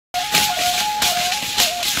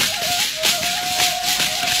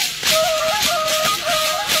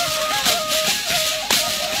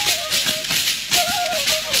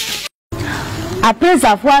Après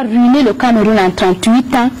avoir ruiné le Cameroun en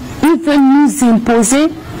 38 ans, ils veulent nous imposer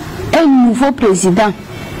un nouveau président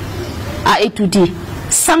à étudier,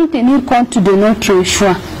 sans tenir compte de notre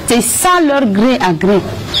choix. C'est ça leur gré à gré.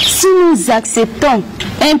 Si nous acceptons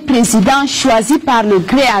un président choisi par le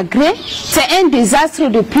gré à gré, c'est un désastre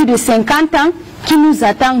de plus de 50 ans qui nous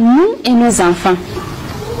attend, nous et nos enfants.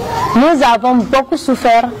 Nous avons beaucoup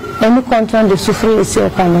souffert et nous continuons de souffrir ici au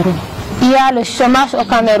Cameroun. Il y a le chômage au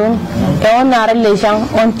Cameroun et on arrête les gens,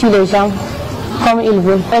 on tue les gens comme ils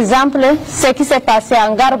veulent. Par exemple, ce qui s'est passé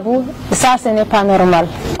en Garbou, ça ce n'est pas normal.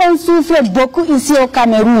 On souffre beaucoup ici au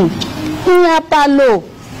Cameroun. Il n'y a pas l'eau,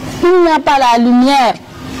 il n'y a pas la lumière,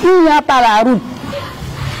 il n'y a pas la route.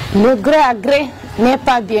 Le gré à gré n'est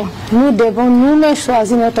pas bien. Nous devons nous-mêmes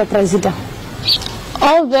choisir notre président.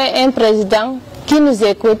 On veut un président qui nous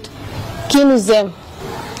écoute, qui nous aime.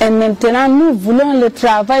 Et maintenant, nous voulons le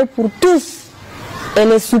travail pour tous et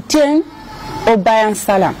le soutien au Bayan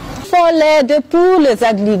Salam. Il faut l'aide pour les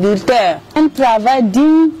agriculteurs, un travail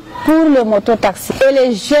digne pour le mototaxi et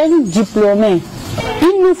les jeunes diplômés.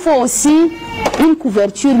 Il nous faut aussi une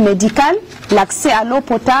couverture médicale, l'accès à l'eau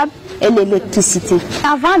potable et l'électricité.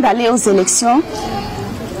 Avant d'aller aux élections,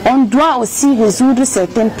 on doit aussi résoudre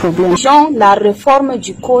certains problèmes, genre la réforme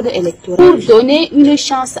du code électoral, pour donner une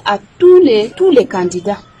chance à tous les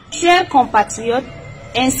candidats. Chers compatriotes,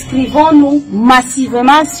 inscrivons-nous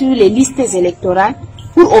massivement sur les listes électorales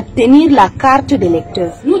pour obtenir la carte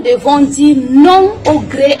d'électeur. Nous devons dire non au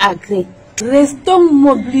gré à gré. Restons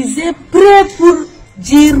mobilisés, prêts pour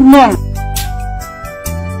dire non.